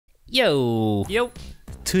Yo! Yo!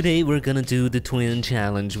 Today we're gonna do the twin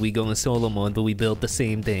challenge. We go in solo mode, but we build the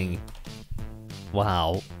same thing.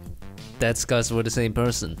 Wow. That's cause we're the same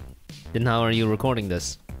person. Then how are you recording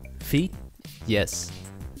this? Feet? Yes.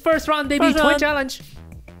 First round, baby! First twin round. challenge!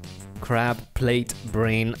 Crab, plate,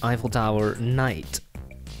 brain, Eiffel Tower, night.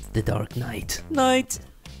 The Dark Knight. Night!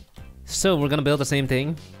 So we're gonna build the same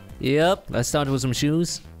thing. Yep. Let's start with some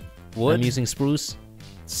shoes. Wood? I'm using spruce.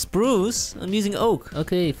 Spruce? I'm using oak.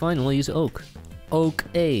 Okay, fine, we'll use oak. Oak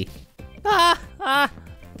A.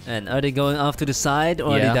 And are they going off to the side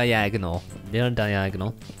or are Yeah. they diagonal? They're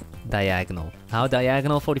diagonal. Diagonal. How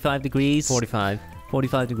diagonal? 45 degrees? 45.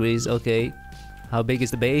 45 degrees, okay. How big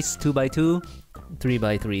is the base? 2 by 2? 3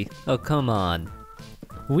 by 3. Oh, come on.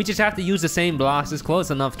 We just have to use the same blocks. It's close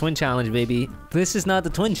enough. Twin challenge, baby. This is not the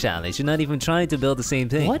twin challenge. You're not even trying to build the same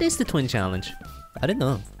thing. What is the twin challenge? I don't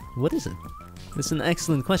know. What is it? That's an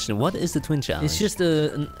excellent question. What is the twin challenge? It's just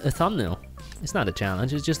a thumbnail. It's not a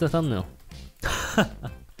challenge, it's just a thumbnail.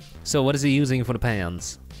 So what is he using for the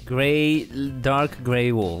pants? gray, dark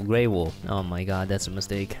gray wool. Gray wool. Oh my god, that's a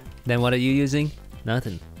mistake. Then what are you using?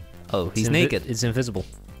 Nothing. Oh, he's It's naked. It's invisible.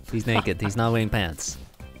 He's naked. He's not wearing pants.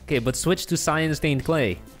 Okay, but switch to cyan stained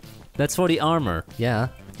clay. That's for the armor. Yeah,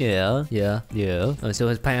 Yeah. yeah. Yeah. Oh, so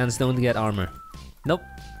his pants don't get armor. Nope.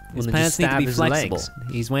 His Well, then pants just need to stab be his flexible. legs.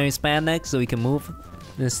 He's wearing spandex so he can move.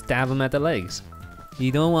 Then stab him at the legs.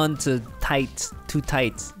 You don't want to too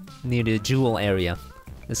tight near the jewel area.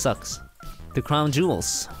 It sucks. The crown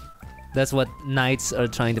jewels. That's what knights are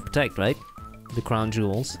trying to protect, right? The crown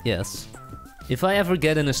jewels. Yes. If I ever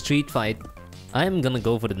get in a street fight, I'm gonna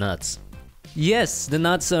go for the nuts. Yes, the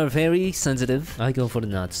nuts are very sensitive. I go for the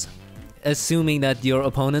nuts. Assuming that your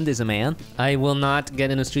opponent is a man. I will not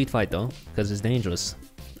get in a street fight though, because it's dangerous.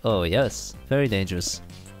 Oh yes, very dangerous.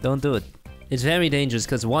 Don't do it. It's very dangerous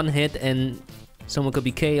because one hit and someone could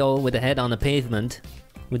be KO with a head on the pavement,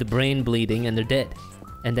 with the brain bleeding and they're dead.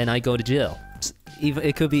 And then I go to jail.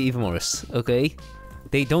 It could be even worse, okay?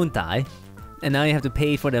 They don't die, and now you have to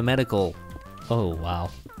pay for their medical. Oh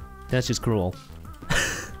wow, that's just cruel.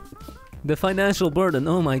 The financial burden,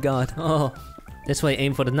 oh my god. Oh, that's why I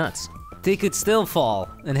aim for the nuts. They could still fall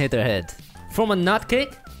and hit their head. From a nut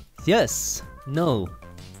kick? Yes. No.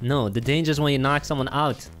 No, the danger is when you knock someone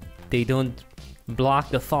out. They don't block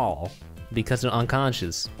the fall because they're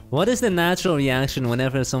unconscious. What is the natural reaction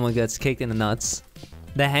whenever someone gets kicked in the nuts?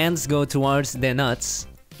 The hands go towards their nuts,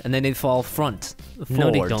 and then they fall forward.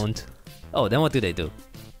 No, they don't. Oh, then what do they do?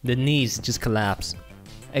 The knees just collapse.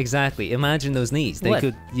 Exactly. Imagine those knees. What?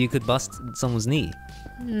 You could bust someone's knee.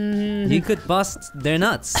 You could bust their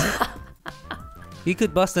nuts. You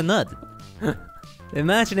could bust a nut.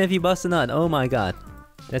 Imagine if you bust a nut. Oh my god.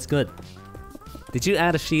 That's good. Did you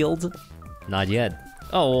add a shield? Not yet.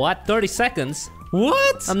 Oh, what? 30 seconds?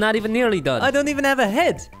 What? I'm not even nearly done. I don't even have a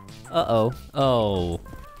head. Uh-oh. Oh.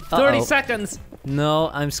 Uh-oh. 30 seconds! No,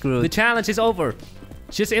 I'm screwed. The challenge is over.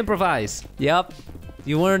 Just improvise. Yep.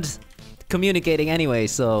 You weren't communicating anyway,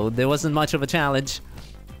 so there wasn't much of a challenge.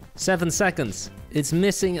 7 seconds. It's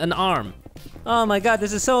missing an arm. Oh my god,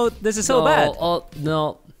 this is so bad. Oh,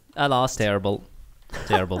 no. I lost. Terrible.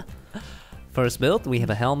 Terrible. First build, we have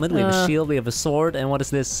a helmet, we have a shield, we have a sword, and what is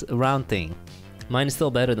this round thing? Mine is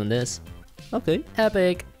still better than this. Okay.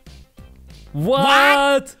 Epic.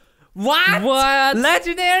 What? What? What?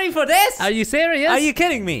 Legendary for this? Are you serious? Are you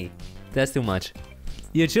kidding me? That's too much.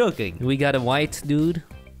 You're joking. We got a white dude.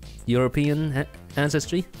 European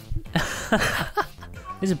ancestry.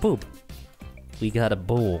 It's a poop. We got a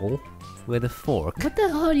bowl. With a fork. What the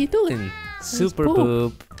hell are you doing? Super poop.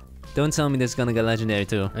 poop. Don't tell me this is gonna get legendary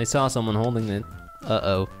too. I saw someone holding it.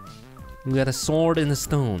 Uh-oh. We got a sword and a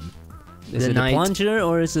stone. Is The it knight a plunger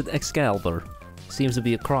or is it Excalibur? seems to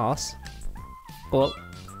be a cross. Well,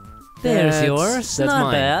 There's that's- yours. That's Not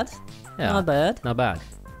mine. bad. Yeah, Not bad. not bad.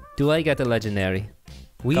 Do I get the legendary?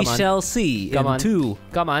 We Come on. shall see Come in on. 2,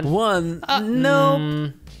 Come on. 1. No.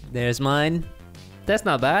 Mm, There's mine. that's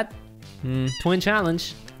not bad. Twin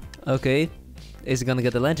challenge. Okay. Is it gonna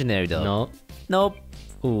get the legendary though? No. Nope.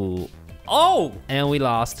 Ooh. Oh! And we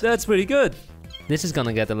lost. That's pretty good. This is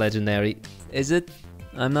gonna get the legendary. Is it?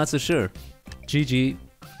 I'm not so sure. GG.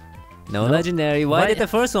 No Nope. legendary. Why Why- did the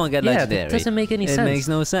first one get Yeah, legendary? that doesn't make any it sense. makes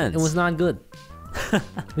no sense. It was not good.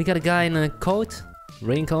 We got a guy in a coat.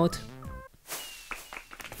 Raincoat.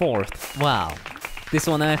 4th. Wow. This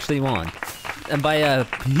one actually won. And by a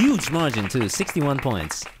huge margin too. 61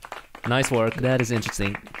 points. Nice work. That is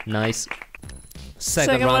interesting. Nice.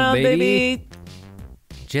 Second round, baby.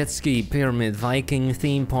 Jet ski, pyramid, Viking,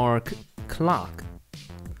 theme park, clock.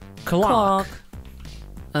 Clock.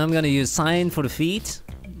 I'm gonna use sign for the feet.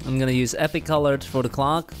 I'm gonna use epic color for the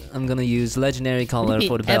clock. I'm gonna use legendary color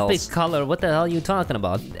for the bells. Epic color? What the hell are you talking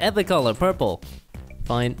about? Epic color, purple.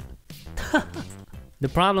 Fine. The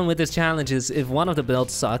problem with this challenge is if one of the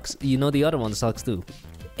builds sucks, you know the other one sucks too.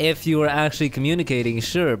 If you were actually communicating,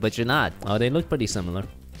 sure, but you're not. Oh, they look pretty similar.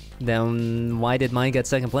 Then why did mine get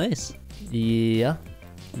second place? Yeah.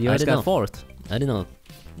 Yours got fourth. I don't know.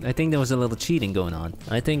 I think there was a little cheating going on.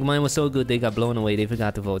 I think mine was so good they got blown away, they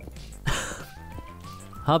forgot to vote.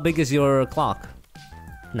 How big is your clock?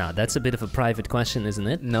 Now, that's a bit of a private question, isn't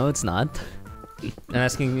it? No, it's not.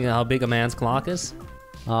 Asking how big a man's clock is?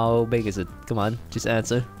 How big is it? Come on, just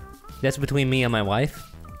answer. That's between me and my wife.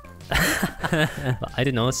 I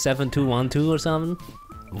don't know, 7212 or something?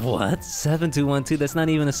 What? 7212? That's not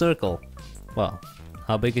even a circle. Well,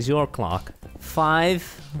 how big is your clock? 5,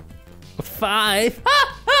 5?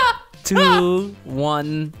 2,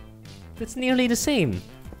 1. That's nearly the same.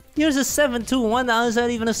 Yours is 721. How is that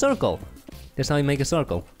even a circle? That's how you make a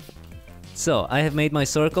circle. So, I have made my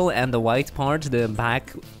circle and the white part, the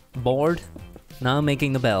back board. Now I'm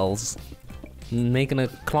making the bells. Making a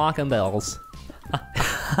clock and bells.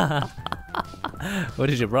 What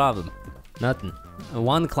is your problem? Nothing.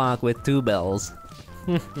 One clock with 2 bells.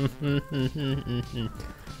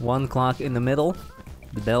 One clock in the middle.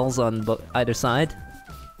 The bells on either side.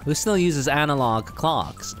 Who still uses analog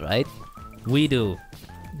clocks, right? We do.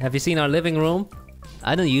 Have you seen our living room?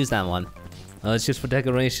 I don't use that one. Oh, it's just for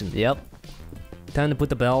decoration. Yep. Time to put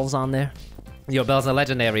the bells on there. Your bells are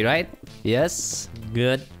legendary, right? Yes.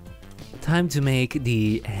 Good. Time to make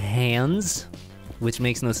the hands, which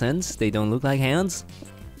makes no sense. They don't look like hands.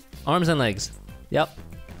 Arms and legs. Yep.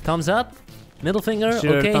 Thumbs up. Middle finger.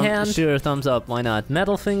 Sure, okay, hand. Sure, thumbs up. Why not?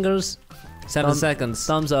 Metal fingers. 7 seconds.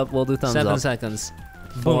 Thumbs up. We'll do thumbs up. 7 seconds.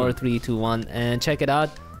 4, 3, 2, 1, and check it out.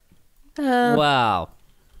 Wow.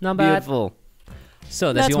 Not bad. Beautiful.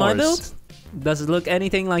 So that's yours. My build. Does it look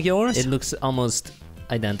anything like yours? It looks almost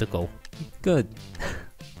identical. Good.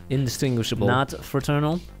 Indistinguishable. Not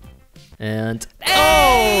fraternal. And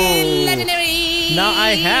oh! Legendary! Now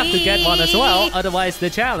I have to get one as well, otherwise the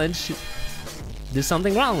challenge, there's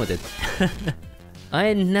something wrong with it.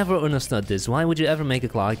 I never understood this. Why would you ever make a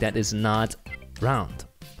clock that is not round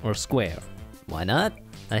or square? Why not?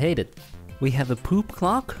 I hate it. We have a poop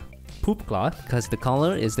clock. Poop clock? Because the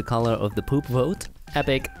color is the color of the poop vote.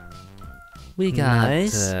 Epic. We got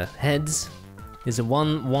nice. Heads. Is a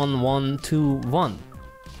 1, 1, 1, 2, 1.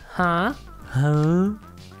 Huh? Huh?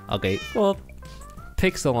 Okay. Well,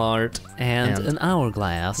 pixel art and an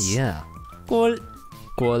hourglass. Yeah. Cool.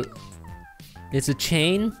 Cool. It's a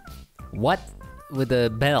chain. What? With a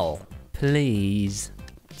bell. Please.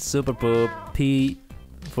 Super poop. P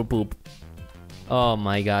for poop. Oh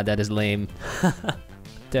my god, that is lame.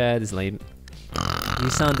 That is lame. You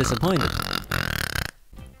sound disappointed.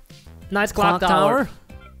 Nice clock tower.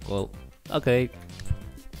 Cool. Okay.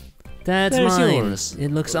 That's There's mine. yours. It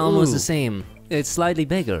looks almost Ooh. the same. It's slightly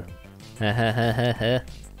bigger.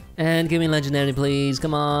 And give me legendary, please.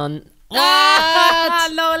 Come on.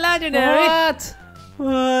 What? No legendary. What?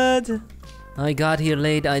 What? I got here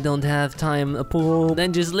late. I don't have time. A pool.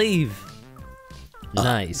 Then just leave.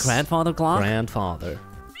 Nice. Grandfather clock? Grandfather.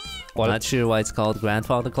 Well, not sure why it's called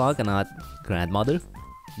grandfather clock and not grandmother.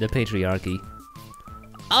 The patriarchy.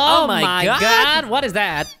 Oh my god! What is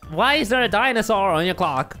that? Why is there a dinosaur on your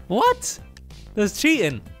clock? What? That's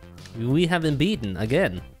cheating. We have been beaten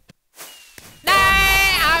again.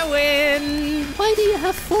 I win! Why do you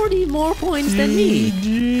have 40 more points than me?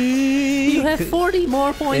 You have 40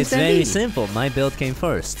 more points than me. It's very simple. My build came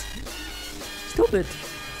first. Stupid.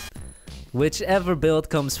 Whichever build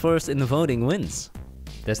comes first in the voting wins.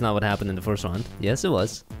 That's not what happened in the first round. Yes, it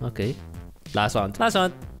was. Okay. Last round. Last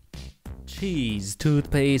round. Cheese,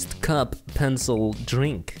 toothpaste, cup, pencil,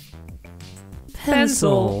 drink.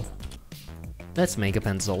 Pencil. Let's make a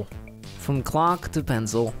pencil. From clock to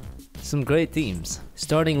pencil. Some great themes.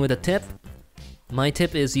 Starting with a tip. My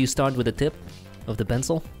tip is you start with the tip of the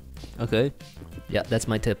pencil. Okay. Yeah, that's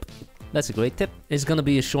my tip. That's a great tip. It's gonna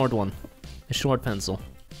be a short one. A short pencil.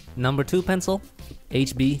 Number 2 pencil?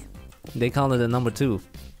 HB. They call it a number 2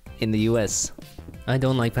 in the US. I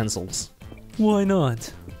don't like pencils. Why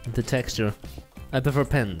not? The texture. I prefer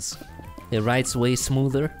pens. It writes way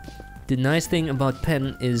smoother. The nice thing about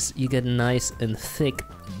pen is you get nice and thick,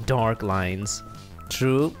 dark lines.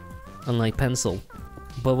 True. Unlike pencil.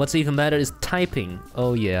 But what's even better is typing.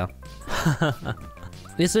 Oh yeah.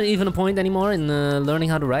 Is there even a point anymore in learning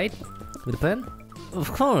how to write with a pen?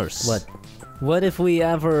 Of course. What? What if we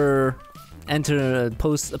ever enter a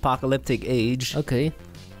post-apocalyptic age? Okay.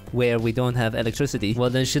 where we don't have electricity. Well,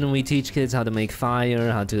 then shouldn't we teach kids how to make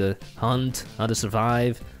fire, how to hunt, how to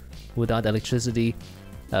survive without electricity?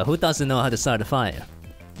 Who doesn't know how to start a fire?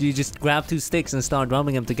 You just grab 2 sticks and start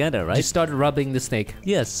rubbing them together, right? You start rubbing the snake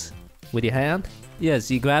Yes. with your hand. Yes,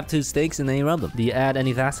 you grab 2 sticks and then you rub them. Do you add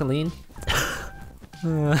any Vaseline?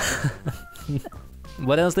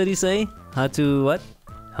 What else did he say? How to what?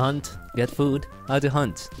 Hunt, get food. How to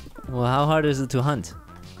hunt. Well, how hard is it to hunt?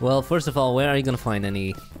 Well, first of all, where are you gonna find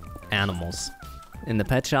any animals? In the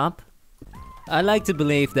pet shop? I like to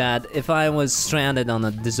believe that if I was stranded on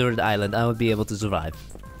a deserted island, I would be able to survive.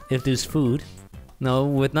 If there's food. No,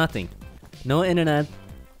 with nothing. No internet.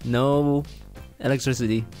 No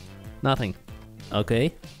electricity. Nothing.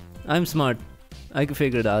 Okay. I'm smart. I can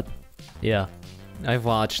figure it out. Yeah. I've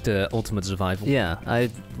watched Ultimate Survival. Yeah,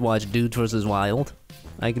 I watched Dude vs. Wild.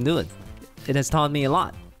 I can do it. It has taught me a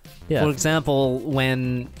lot. Yeah. For example,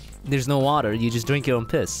 when there's no water, you just drink your own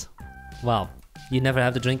piss. Wow. You never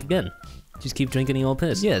have to drink again. Just keep drinking your own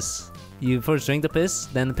piss. Yes. You first drink the piss,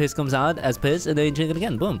 then the piss comes out as piss, and then you drink it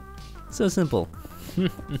again. Boom. So simple.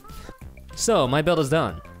 So, my build is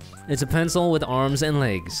done. It's a pencil with arms and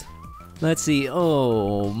legs. Let's see.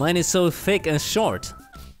 Oh, mine is so thick and short.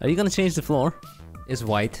 Are you gonna change the floor? It's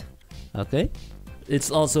white. Okay.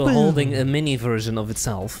 It's also holding a mini version of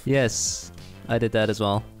itself. Yes, I did that as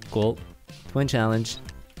well. Cool. Twin challenge.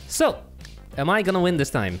 So, am I gonna win this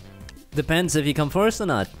time? Depends if you come first or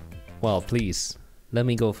not. Well, please. Let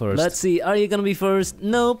me go first. Let's see. Are you gonna be first?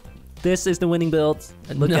 Nope. This is the winning build.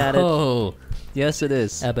 Look at it. No. Yes, it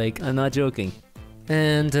is. Epic. I'm not joking.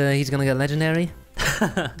 And he's gonna get legendary?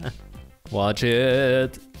 Watch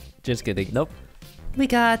it. Just kidding. Nope. We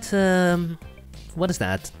got, what is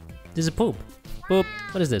that? This is poop. Poop.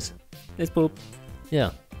 What is this? It's poop.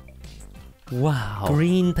 Yeah. Wow.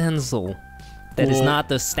 Green pencil. That is Cool. not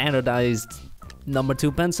the standardized number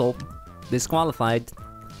 2 pencil. Disqualified.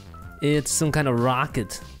 It's some kind of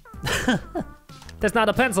rocket. That's not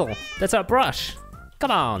a pencil. That's a brush.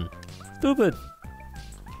 Come on. Stupid.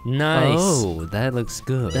 Nice. Oh, that looks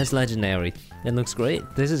good. That's legendary. That looks great.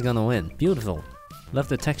 This is gonna win. Beautiful. Love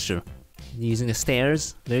the texture. Using the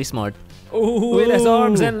stairs. Very smart. Oh, it has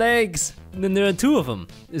arms and legs. Then there are 2 of them.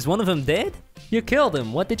 Is one of them dead? You killed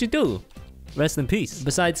him. What did you do? Rest in peace.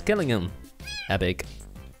 Besides killing him. Epic.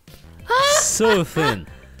 So thin.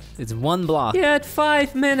 It's 1 block. You had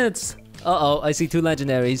 5 minutes. Uh-oh, I see 2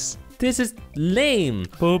 legendaries. This is lame.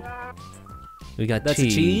 Poop. We got That's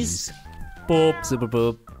cheese. a cheese. Poop. Super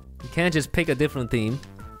poop. You can't just pick a different theme.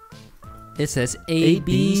 It says A,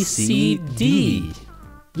 B, C, D.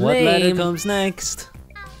 What letter Lame. comes next?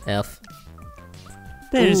 F.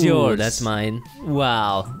 There's Ooh, yours. That's mine.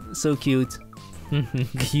 Wow, so cute.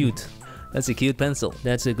 Cute. That's a cute pencil.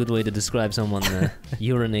 That's a good way to describe someone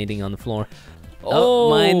urinating on the floor. Oh,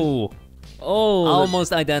 mine. Oh.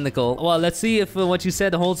 Almost identical. Well, let's see if what you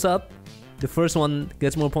said holds up. The first one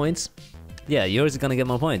gets more points. Yeah, yours is gonna get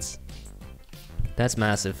more points. That's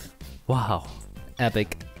massive. Wow,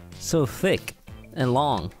 Epic. so thick and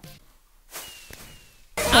long.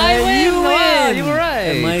 I win! You Wow, win! you were right!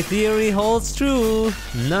 And my theory holds true.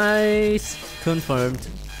 Nice. Confirmed.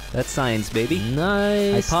 That's science, baby.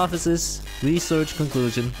 Nice. Hypothesis, research,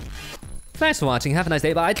 conclusion. Thanks for watching. Have a nice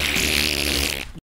day. Bye.